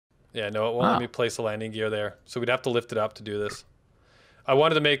Yeah, no, it won't let me place a landing gear there. So we'd have to lift it up to do this. I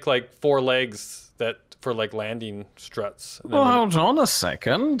wanted to make like 4 legs that for like landing struts. Well, hold on a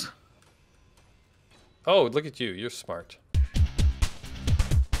second. Oh, look at you. You're smart.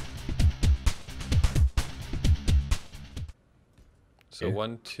 So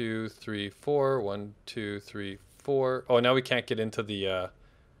 1, 2, 3, 4. 1, 2, 3, 4. Oh, now we can't get into the... I'll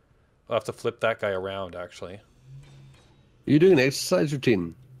have to flip that guy around, actually. You're doing an exercise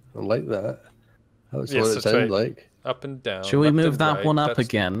routine. I like that. That's what it sounds like. Up and down. Should we move that right. one up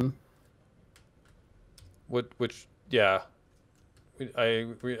again? Which, yeah. I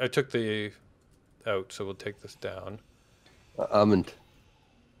took the out, so we'll take this down. Almond.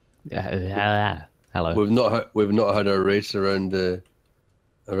 Hello. We've not had a race around the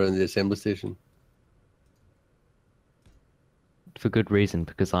assembly station. For good reason,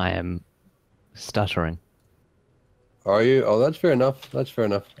 because I am stuttering. Are you? Oh, that's fair enough. That's fair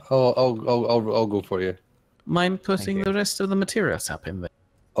enough. I'll go for you. Mind putting the rest of the materials up in there?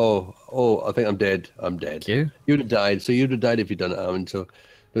 Oh, I think I'm dead. I'm dead. You? You'd have died. So you'd have died if you'd done it, Alan. So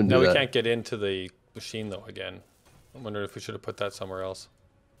don't do No, that. we can't get into the machine though. Again, I'm wondering if we should have put that somewhere else.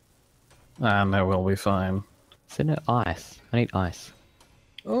 Ah, no, we'll be fine. So no ice. I need ice.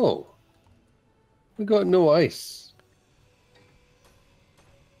 Oh, we got no ice.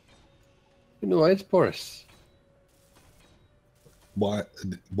 No ice, Boris. Why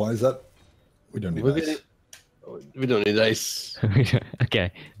is that? We don't need ice. We don't need ice.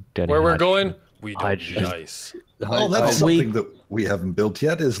 Okay. Where we're going, we don't Hydrogen. need ice. Oh, that's something that we haven't built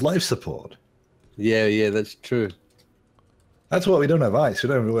yet is life support. Yeah, that's true. That's why we don't have ice. We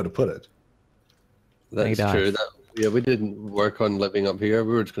don't know where to put it. That's true. Yeah, we didn't work on living up here.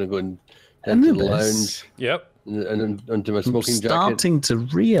 We were just going to go into the lounge. Yep. And into my smoking jacket. Starting to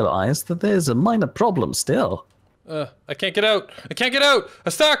realize that there's a minor problem still. I can't get out. I can't get out.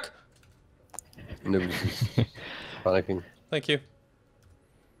 I'm stuck. Nobody's panicking. Thank you.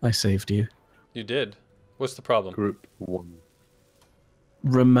 I saved you. You did. What's the problem? Group 1.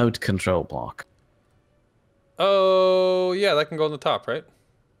 Remote control block. Oh, yeah, that can go on the top, right?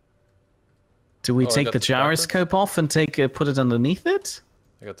 Do we I take got the this backwards? gyroscope off and put it underneath it?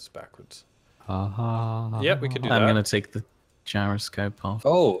 I got this backwards. Yeah, Yep, we could do that. I'm going to take the gyroscope off.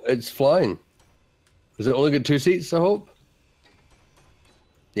 Oh, it's flying. Does it only get 2 seats, I hope?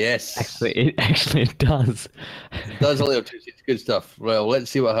 Yes. Actually, it does. It does only have 2 seats. Good stuff. Well,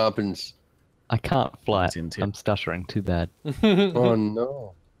 let's see what happens. I can't fly it. Into. I'm stuttering. Too bad. Oh,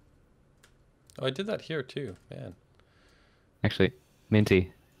 no. Oh, I did that here too, man. Actually,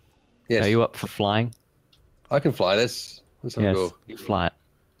 Minty, Yes. are you up for flying? I can fly this. Let's have a Yes, go. you fly it.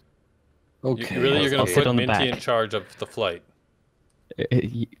 Okay. You're going I'll to sit put on the Minty in back. charge of the flight.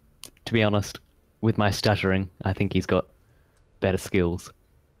 To be honest, with my stuttering, I think he's got better skills.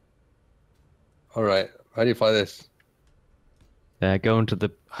 All right. How do you fly this? Go into the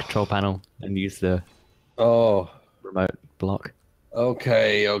control panel and use the Oh. remote block.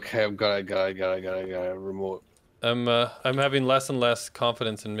 Okay. I've got it. Remote. I'm having less and less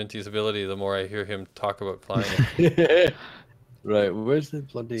confidence in Minty's ability the more I hear him talk about flying it. Right. Where's the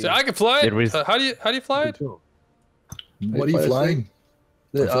bloody? So I can fly it. There is- How do you fly it? What are you flying?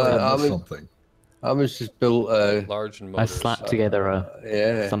 I feel like I missed something. I was just built. Large and I motors. slapped together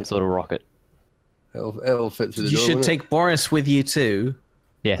Yeah. some sort of rocket. It'll fit through the You door. should won't it? take Boris with you too.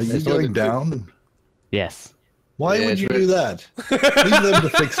 Yes. Are you It's only going down? Yes. Why Yeah, would it's you right. do that? Leave them to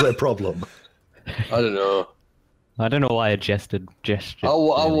fix their problem. I don't know. I don't know why I gestured. I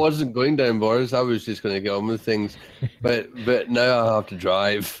wasn't going down, Boris. I was just going to get on with things. But now I have to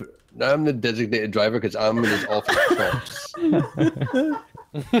drive. Now I'm the designated driver because I'm in his office shops.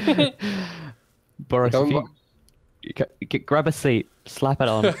 Boris, Come if on. you grab a seat, slap it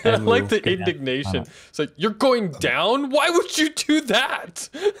on. I And like we'll the get down. indignation. It's like, you're going down? Why would you do that?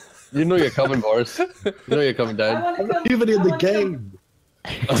 You know you're coming, Boris. You know you're coming down. I'm not even in the game.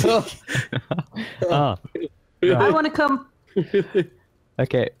 Ah, I want to come.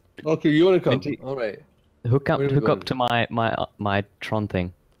 okay. Okay, you want to come? Minty. All right. Hook up Where are we going? to my Tron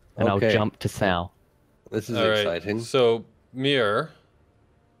thing, and Okay. I'll jump to Sal. This is All right. exciting. So, Mir,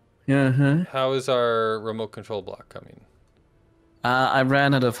 Uh-huh. how is our remote control block coming? I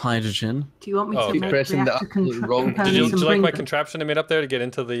ran out of hydrogen. Do you want me Oh, to okay. make Pressing the reactor absolute wrong- Did components you, and like bring my them? contraption I made up there to get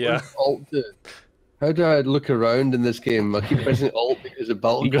into the... Alt to, how do I look around in this game? I keep pressing Alt because of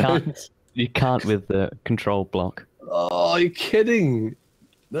battlegrounds. You can't with the control block. Oh, you're kidding?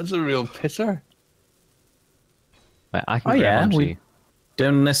 That's a real pisser. Wait, I can Oh grab yeah, onto we you.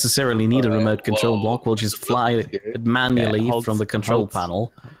 don't necessarily need a Alright, remote control well, block. We'll just fly it manually Yeah, hold- from the control hold-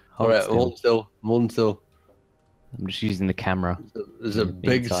 panel. All Hold right, still. hold still. Hold still. I'm just using the camera. There's a Mm,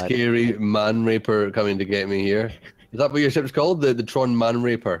 big, inside. scary man raper coming to get me here. Is that what your ship's called? The Tron Man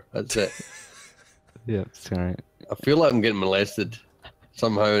Raper. That's it. Yeah, sorry. I feel like I'm getting molested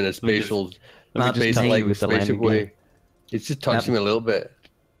somehow in a spatial, Let me just touch you with the spaceship landing way. gear. It's just touching me a little bit.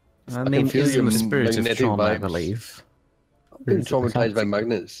 I can mean, feel it's your in the spirit of magnetic Tron, I vibes. believe. I've been traumatized by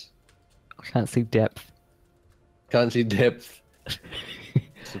magnets. I can't see depth. Can't see depth.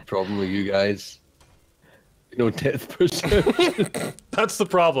 It's the problem with you guys. No depth perception. That's the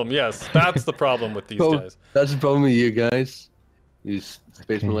problem. Yes, that's the problem with these guys. That's the problem with you guys. You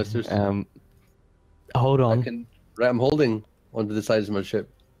space molesters. Hold on. Right, I'm holding onto the sides of my ship.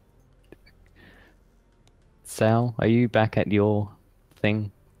 Sal, are you back at your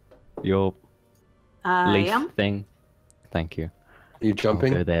thing? Your I leaf am. thing? Thank you. Are you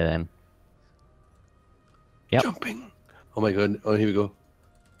jumping? I'll go there then. Yep. Jumping. Oh my god. Oh, here we go.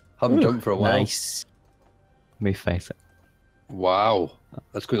 Haven't jumped for a while. Nice. Let me face it. Wow.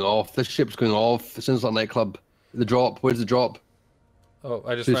 That's going off. This ship's going off. It sounds like a nightclub. The drop. Where's the drop? Oh,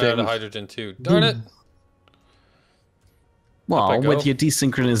 I just 2 ran out of seconds. hydrogen too. Darn it! I Well, go. with your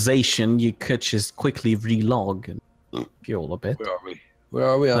desynchronization, you could just quickly relog and fuel a bit. Where are we? Where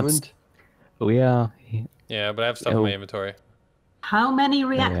are we, That's- Amund? We are. Yeah, but I have stuff in my inventory. How many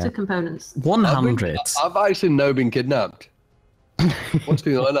reactor Yeah. components? 100. I've actually now been kidnapped. What's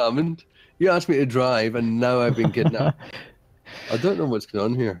going on, Amund? You asked me to drive, and now I've been kidnapped. I don't know what's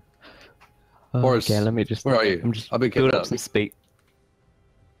going on here. Boris, Okay, let me just. where are you? I'm just I've been building up kidnapped. some speed.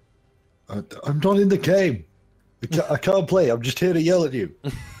 I'm not in the game. I can't play. I'm just here to yell at you.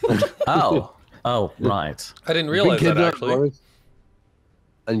 Oh. Oh, right. I didn't Been realize that kidnapped, actually. Boris.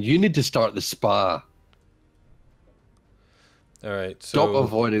 And you need to start the spa. All right, Stop so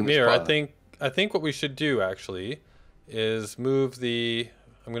avoiding the Mir, spot. I think what we should do actually is move the.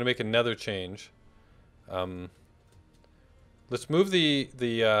 I'm gonna make another change. Let's move the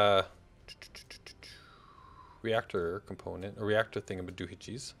reactor component or reactor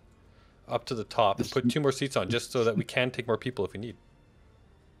thingamadoohitchies up to the top and put 2 more seats on, just so that we can take more people if we need.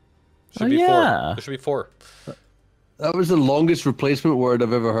 Should Oh, be 4. yeah. There should be 4. That was the longest replacement word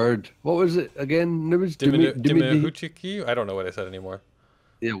I've ever heard. What was it again? It was Diminuhuchiki? I don't know what I said anymore.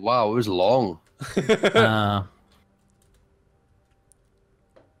 Yeah, wow, it was long.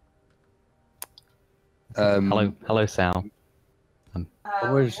 Hello, Sal.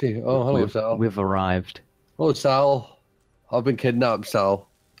 Oh, where is she? Oh, hello, Sal. We've arrived. Hello, Sal. I've been kidnapped, Sal.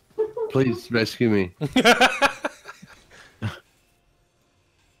 Please rescue me.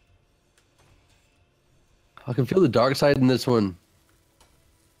 I can feel the dark side in this one.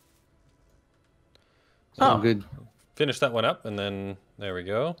 Oh. Good. Finish that one up, and then there we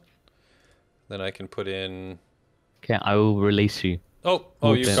go. Then I can put in. Okay, I will release you. Oh,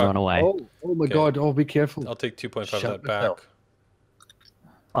 Don't you've run got. away. Oh my Okay. god. Oh, be careful. I'll take 2.5 of Shut that back. yourself.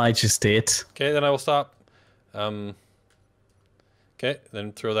 I just did. Okay, then I will stop. Okay,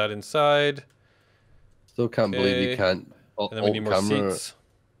 then throw that inside. Still can't believe Okay. you can't. And then we need more camera. seats.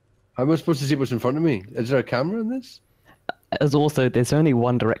 How am I supposed to see what's in front of me? Is there a camera in this? There's only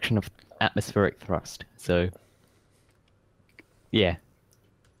one direction of atmospheric thrust, so yeah.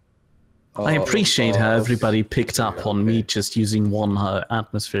 I appreciate how oh, everybody picked up on me just using one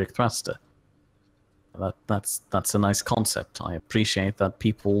atmospheric thruster. That's a nice concept. I appreciate that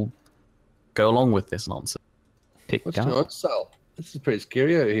people go along with this nonsense. Picked What's up. going on, Sal? This is pretty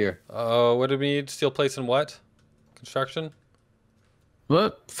scary out here. Oh, what do we need? Steel plates and what? Construction?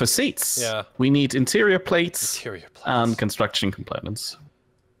 Well, for seats, Yeah. we need interior plates Interior plates. and construction components.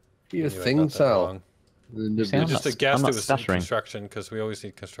 Your Knew I thing, got that Sal. wrong. See, I'm Just not- a guess I'm it not was in stuttering. construction, because we always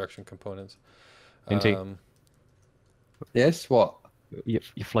need construction components. Indeed. Yes, what? You're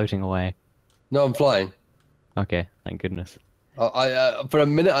floating away. No, I'm flying. Okay, thank goodness. I for a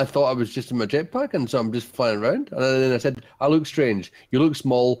minute I thought I was just in my jetpack, and so I'm just flying around. And then I said, "I look strange. You look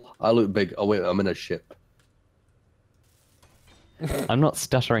small. I look big. Oh wait, I'm in a ship." I'm not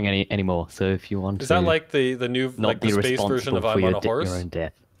stuttering anymore, so if you want Is to that like the new not like the be space responsible version of for I'm on a your horse? own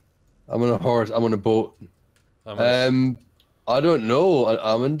death. I'm on a horse. I'm on a boat. I'm on I don't know,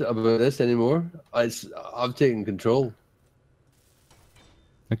 Amund, about this anymore. I've taken control.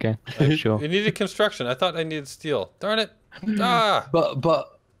 Okay, sure. You needed construction. I thought I needed steel. Darn it! Ah!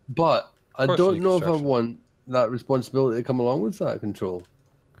 But I course you don't need know if I construction. want that responsibility to come along with that control.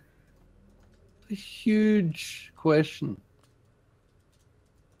 A huge question.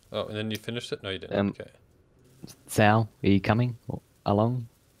 Oh, and then you finished it? No, you didn't. Okay. Sal, are you coming along?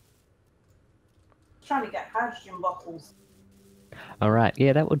 Trying to get hydrogen bottles. All right,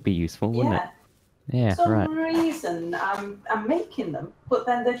 yeah, that would be useful, wouldn't Yeah. it? Yeah, For some right. reason, I'm making them, but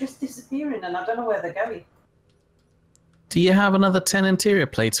then they're just disappearing, and I don't know where they're going. Do you have another 10 interior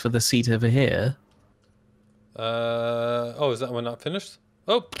plates for the seat over here? Oh, is that one not finished?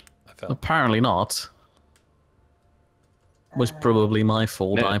 Oh, I fell. Apparently not. Was probably my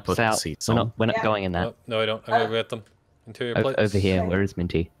fault. No, I put the Sal, seats we're on. not, we're not going in that. Oh, no, I don't. I'm gonna get them. Interior plates. Over here, where is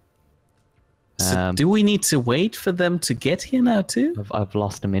Minty? So do we need to wait for them to get here now too? I've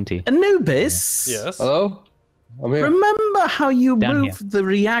lost a Minty. Anubis! Yes. Hello? I'm here. Remember how you Down moved the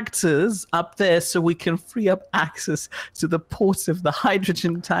reactors up there so we can free up access to the ports of the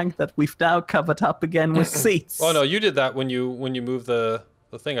hydrogen tank that we've now covered up again with seats? Oh no, you did that when you moved the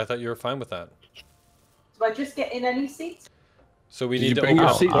thing. I thought you were fine with that. Do I just get in any seats? So we Did need you to bring open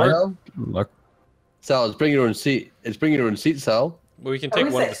your up seat, part. Sal? Look, Sal, it's bring your own seat. It's bring your own seat, Sal. Well, we can Oh, take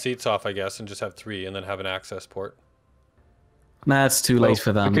is one of it? the seats off, I guess, and just have 3, and then have an access port. nah, it's too late for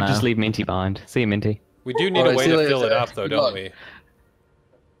We them could now. just leave Minty behind. See you, Minty. We do need Alright, a way see you to later, fill it sir. up, though, Good don't luck. we?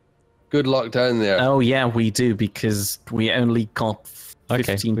 Good luck down there. Oh yeah, we do, because we only got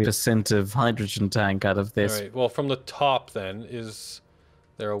Okay, 15% of hydrogen tank out of this. All right. Well, from the top, then, is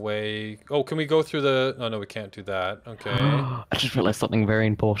there a way? Oh, can we go through the? Oh no, we can't do that. Okay. I just realized something very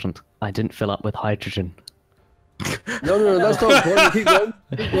important. I didn't fill up with hydrogen. No, that's not important. Keep going.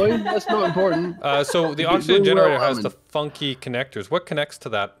 Keep going. That's not important. So the You're oxygen doing well, generator has Alan. the funky connectors. What connects to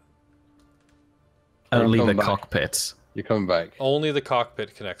that? Only Come the back. cockpit. You're coming back. Only the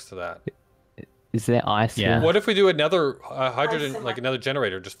cockpit connects to that. Is there ice Yeah. here? What if we do another hydrogen, like another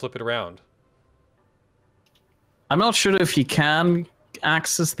generator? Just flip it around. I'm not sure if you can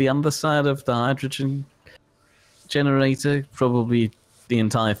access the underside of the hydrogen generator. Probably the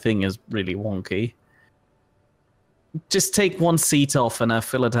entire thing is really wonky. Just take one seat off and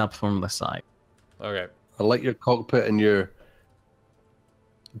fill it up from the side. Okay. I like your cockpit and your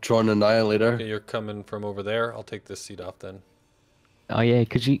Tron Annihilator. Okay, you're coming from over there. I'll take this seat off then. Oh yeah,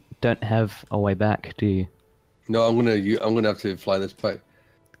 because you don't have a way back, do you? No, I'm gonna have to fly this back.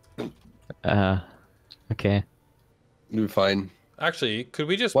 Okay. You'll be fine. Actually, could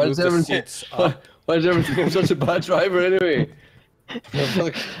we just Why move does the everything? seats up? Why is everything such a bad driver anyway?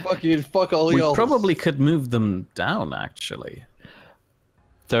 Fuck you! Fuck all We y'all. probably could move them down, actually.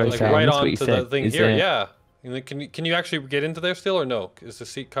 Sorry, Like Sal, right that's what you onto the said. thing Is here, there- yeah. And then can you actually get into there still, or no? Is the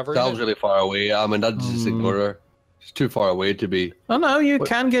seat covered? Sal's really far away. I mean, I'd just ignore her. She's too far away to be. Oh no, you What-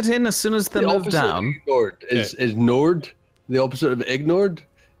 can get in as soon as they The move opposite of down. ignored is Nord. The opposite of ignored.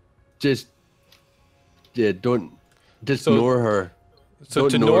 Just don't ignore her. So Don't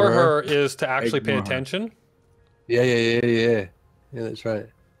to ignore ignore her her. is to actually pay Ignore her. attention. Yeah. Yeah, that's right.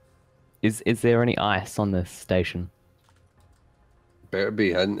 Is there any ice on this station? Better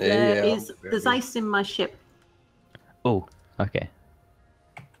be, hadn't it? There Yeah. is. There's ice in my ship. Oh, okay.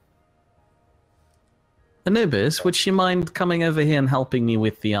 Anubis, would you mind coming over here and helping me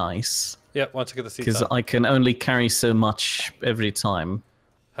with the ice? Yeah, once I get the seats Because up. I can only carry so much every time.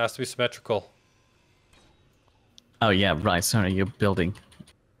 Has to be symmetrical. Oh yeah, right. Sorry, you're building.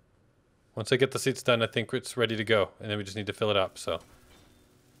 Once I get the seats done, I think it's ready to go, and then we just need to fill it up. So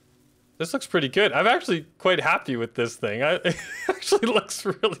this looks pretty good. I'm actually quite happy with this thing. It actually looks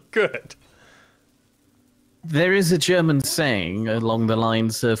really good. There is a German saying along the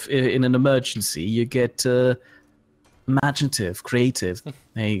lines of, in an emergency, you get imaginative, creative.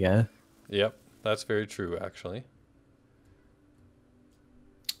 There you go. Yep, that's very true, actually.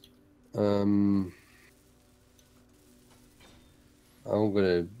 I'm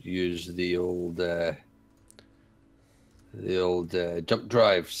gonna use the old jump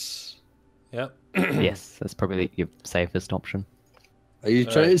drives. Yep. Yes, that's probably your safest option. Are you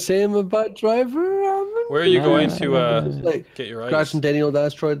trying to say I'm a bad driver, Armin? Where are you going Just to like get your ice? crashing Danny old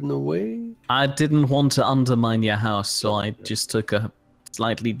asteroid in the way? I didn't want to undermine your house, so I just took a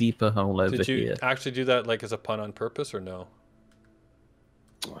slightly deeper hole over Did you here. actually do that like as a pun on purpose, or no?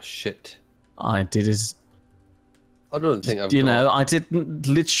 Oh shit! I did as I don't think I've. you know, I didn't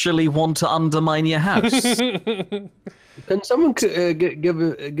literally want to undermine your house. Can someone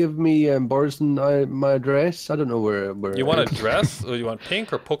give me Boris and my address? I don't know where. You want a dress, or you want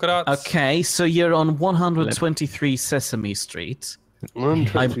pink or polka dots? Okay, so you're on 123 Sesame Street. I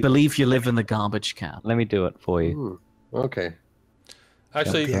believe. believe you live in the garbage can. Let me do it for you. Okay.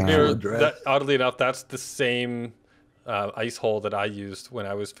 Actually, Okay. here, Address. that, oddly enough, that's the same ice hole that I used when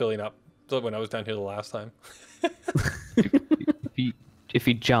I was filling up when I was down here the last time. If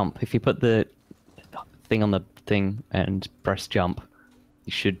you jump, if you put the thing on the thing and press jump,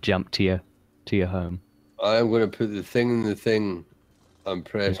 you should jump to your home. I'm going to put the thing in the thing and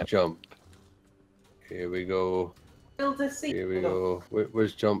press jump. Here we go. Build a seat. Here we go.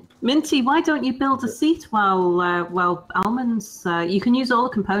 Where's jump? Minty, why don't you build a seat while Almonds? You can use all the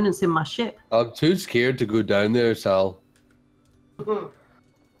components in my ship. I'm too scared to go down there, Sal.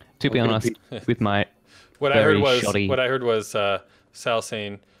 To be honest, with my What very I heard was Sal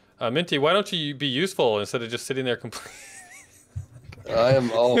saying, Minty, why don't you be useful instead of just sitting there complaining? I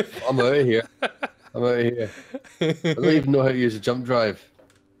am off. I'm out of here. I'm out of here. I don't even know how to use a jump drive.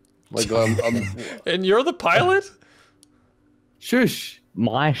 My God, I'm... And you're the pilot? Shush!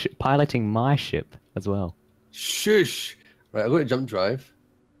 piloting my ship as well. Shush! Right, I've got a jump drive.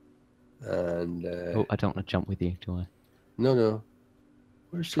 And, Oh, I don't want to jump with you, do I? No.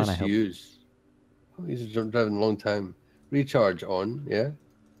 Where's Trying to this help. used? I haven't used a jump drive in a long time. Recharge on, yeah?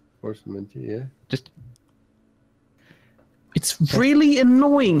 Force Minty, yeah? Just It's really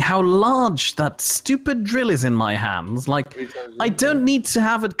annoying how large that stupid drill is in my hands. Like, I don't need to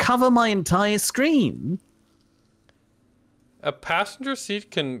have it cover my entire screen. A passenger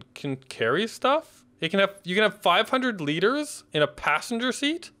seat can carry stuff? You can have 500 liters in a passenger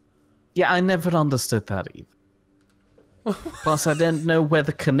seat? Yeah, I never understood that either. Plus, I don't know where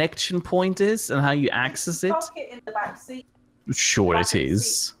the connection point is and how you access it. Pocket in the back seat. Sure it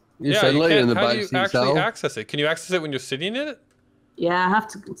is. You said later in the How do back you seat, actually Sal. access it? Can you access it when you're sitting in it? Yeah, I have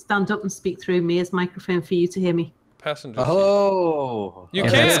to stand up and speak through Mia's microphone for you to hear me. Passenger seat. Oh! You Yeah,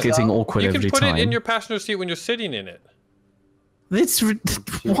 can. that's getting awkward You every can put time. it in your passenger seat when you're sitting in it. It's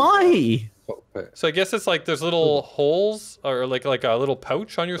why? Cockpit. So I guess it's like there's little holes or like a little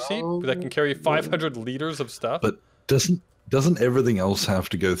pouch on your seat that can carry 500 liters of stuff. But doesn't everything else have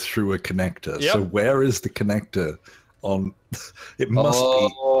to go through a connector? Yep. So where is the connector on? It must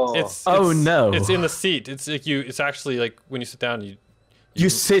Oh. It's no. It's in the seat. It's like it's actually like when you sit down, You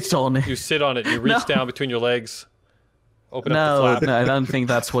sit on it. you sit on it. You reach down between your legs. Open up No, the flap. no, I don't think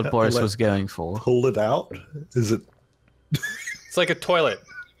that's what Boris Like- was going be for. pull it out. Is it? It's like a toilet.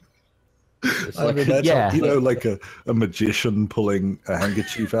 It's I like mean, that's yeah. you know, like a magician pulling a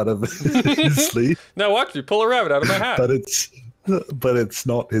handkerchief out of his sleeve, Now watch me pull a rabbit out of my hat. but it's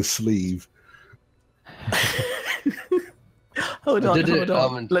not his sleeve. Hold on, did it, hold on.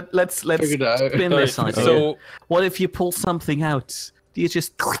 Almond. Let's Figured it out. spin this Right, idea. so What if you pull something out? Do you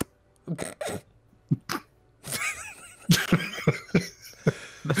just...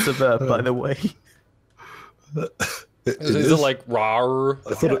 That's a verb, by the way. is it like rawr?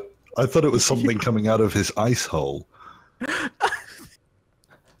 I thought it was something coming out of his ice hole.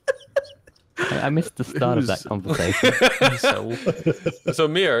 I missed the start of that conversation. So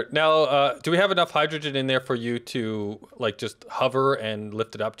Mir, now do we have enough hydrogen in there for you to like just hover and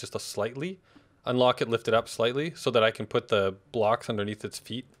lift it up just a slightly? Unlock it, lift it up slightly so that I can put the blocks underneath its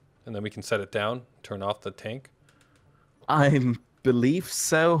feet and then we can set it down, turn off the tank. I believe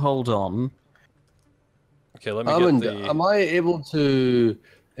so. Hold on. Okay, let me Almond, get the... am I able to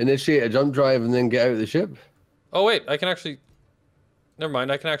initiate a jump drive and then get out of the ship? Oh wait, I can actually... Never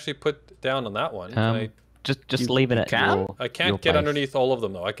mind, I can actually put down on that one. Can Just leave it at can? your. I can't your get place. underneath all of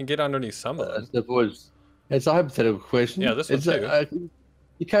them though. I can get underneath some of I them. suppose. It's a hypothetical question. Yeah, this one it's too.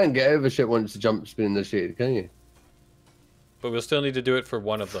 You can't get out of a ship once the jump's been initiated, can you? But we'll still need to do it for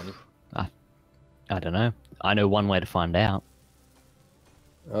one of them. I don't know. I know one way to find out.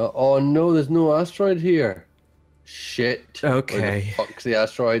 Oh no, there's no asteroid here. Shit. Okay. Where the fuck's the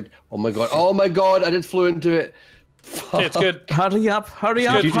asteroid? Oh my god. Oh my god, I just flew into it. Okay, it's good. Hurry up, hurry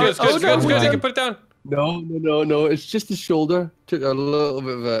up. It's good, it's good, it's good, it's good. You can put it down. No. It's just the shoulder. Took a little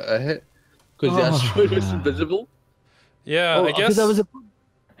bit of a hit. Because the asteroid was invisible. Yeah, I guess... I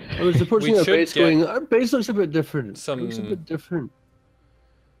was approaching we our should base get going, our base looks a bit different. some- Looks a bit different.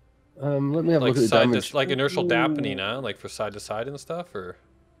 Let me have a Like look at the damage. like inertial dampening, huh? Like for side to side and stuff, or...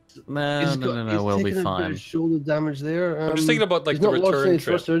 No, He's we'll be taken a bit fine. of shoulder damage there. I'm just thinking about like he's the not lost return any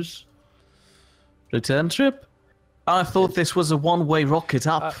trip. thrusters. Return trip? I thought this was a one-way rocket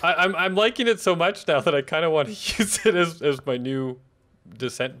up. I'm liking it so much now that I kind of want to use it as my new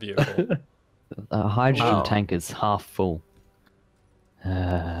descent vehicle. The hydrogen Oh. tank is half full.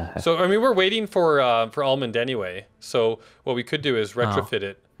 So I mean, we're waiting for Almond anyway. So what we could do is retrofit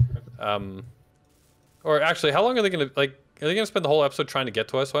it. Or actually, how long are they gonna like? Are they gonna spend the whole episode trying to get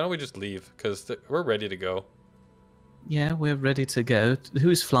to us? Why don't we just leave? Because we're ready to go. Yeah, we're ready to go.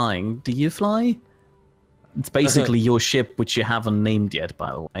 Who's flying? Do you fly? It's basically your ship, which you haven't named yet,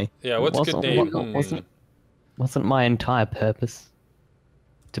 by the way. Yeah, what's a good Wasn't- name? Wasn't my entire purpose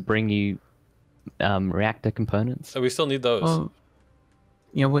to bring you reactor components? So we still need those. Well,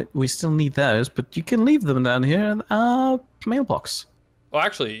 yeah, we still need those, but you can leave them down here in our mailbox. Well,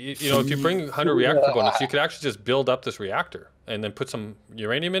 actually, you know, if you bring 100 reactor components, you could actually just build up this reactor and then put some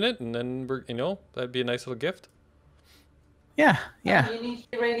uranium in it, and then that'd be a nice little gift. Yeah. You need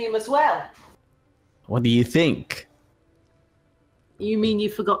uranium as well. What do you think? You mean you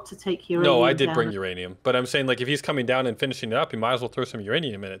forgot to take uranium? No, I did down? bring uranium, but I'm saying like if he's coming down and finishing it up, he might as well throw some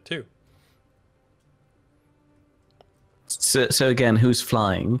uranium in it too. So again, who's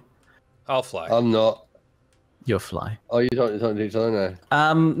flying? I'll fly. I'm not. You're fly. Oh, you're talking to each other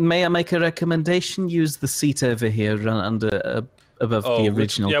now. May I make a recommendation? Use the seat over here, under above the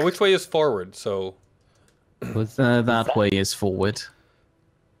original. Which way is forward? So that way is forward.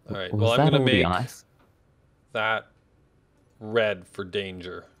 all right. Was Well, I'm that gonna all the make ice? that red for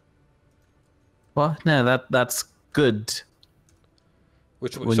danger. What? No, that's good.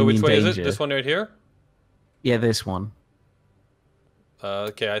 Which What do so you which mean way is it? danger? This one right here? Yeah, this one.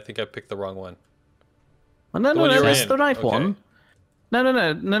 Okay, I think I picked the wrong one. Oh, no, The one no, you're that's in. the right Okay. one.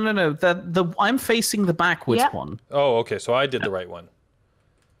 No. I'm facing the backwards Yep. one. Oh, okay. So I did the right one.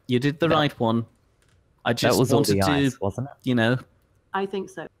 You did the right one. I That just was all wanted the to, ice, wasn't it? you know, I think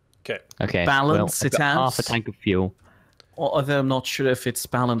so. Okay. Okay. Balance well, I've it got out. half a tank of fuel. although I'm not sure if it's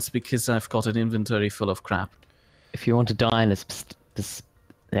balanced because I've got an inventory full of crap. If you want to die in this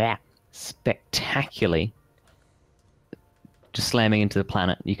spectacularly, just slamming into the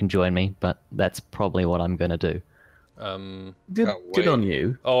planet, you can join me. But that's probably what I'm gonna do. Good, Can't good wait. on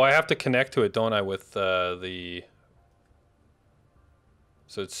you. Oh, I have to connect to it, don't I? With the.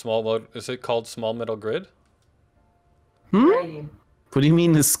 So it's is it called small metal grid? What do you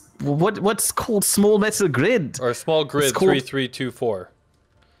mean this? What's called small metal grid? Or small grid called- 3324?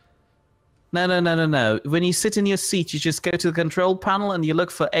 No. When you sit in your seat, you just go to the control panel and you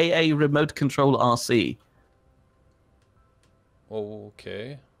look for AA remote control RC.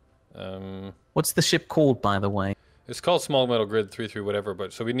 Okay. What's the ship called, by the way? It's called small metal grid 33 whatever,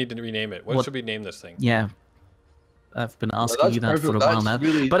 but so we need to rename it. What should we name this thing? Yeah. I've been asking that's you that for a perfect. while That's now.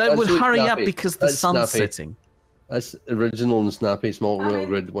 really- But I that's would really hurry up snappy. because the That's sun's snappy. setting. That's original and snappy, small metal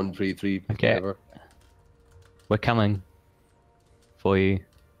grid 133. Okay. Whatever. We're coming for you.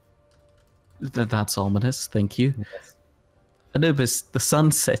 That's ominous. Thank you. Anubis, the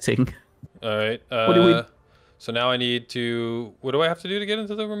sun's setting. All right. do we- So now I need to. What do I have to do to get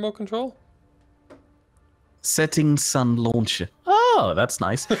into the remote control? Setting sun launcher. Oh, that's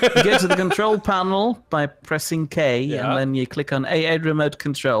nice. You go to the control panel by pressing K, Yeah. and then you click on AA remote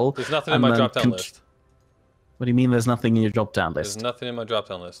control. There's nothing in and my then drop down list. What do you mean there's nothing in your drop down There's list? nothing in my drop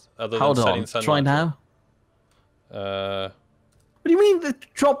down list other Hold than on. setting sun Try launcher. now. What do you mean the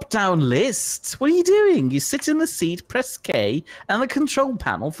drop down list? What are you doing? You sit in the seat, press K, and the control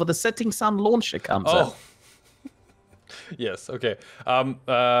panel for the setting sun launcher comes up. Oh. Yes. Okay.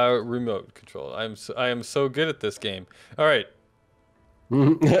 Remote control. I am so good at this game. All right.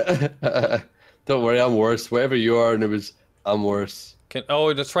 Don't worry, I'm worse. Wherever you are, and I'm worse.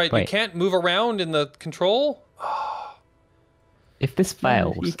 Oh, that's right. You Wait. can't move around in the control. If this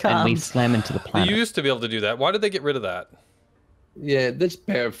fails you and we can't. slam into the They planet, used to be able to do that. Why did they get rid of that? Yeah, this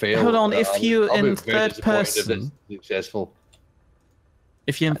pair failed. Hold on, if you I'll be in very third disappointed if person- this is successful.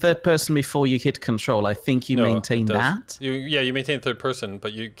 If you're in third person before you hit control, I think you No, maintain it does. that. You maintain third person,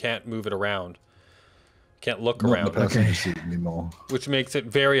 but you can't move it around. You can't look Not in around, the passenger seat anymore. which makes it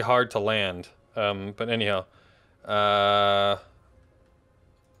very hard to land. But anyhow, sorry,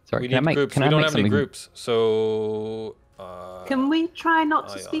 we can I need make? groups. Can We I don't make have any something? groups, so. Can we try not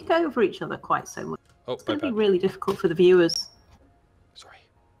to Ion. speak over each other quite so much? Oh, It's my going to be bad. really difficult for the viewers. Sorry.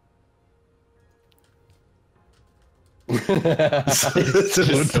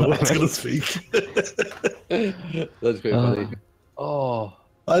 Someone know what's going to speak. That's quite funny. Oh.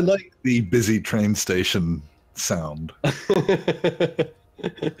 I like the busy train station sound.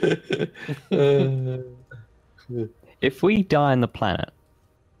 If we die on the planet,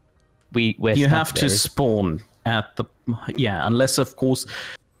 we're You stuck have to there. spawn at the... Yeah, unless, of course...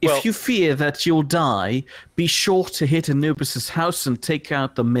 If Well- you fear that you'll die, be sure to hit Anubis' house and take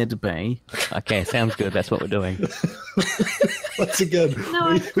out the mid bay. Okay, sounds good. That's what we're doing. Once again, No,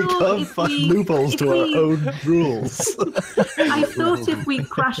 I we thought can't if find we- loopholes if to our we- own rules. I thought if we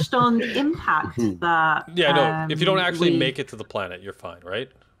crashed on impact that... Yeah, no. If you don't actually we- make it to the planet, you're fine, right?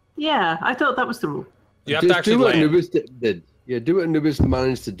 Yeah, I thought that was the rule. You have to Just actually do what land. Anubis did. Yeah, do what Anubis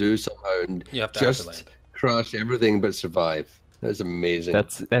managed to do somehow and You have to actually just land. crash everything but survive. That's amazing.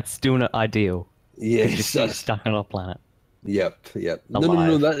 That's doing it ideal. yes. Just get That's, stuck on a planet. yep. No,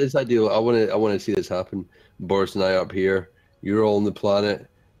 Alive. that is ideal. I want to see this happen. Boris and I up here. You're all on the planet.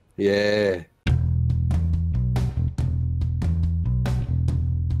 Yeah.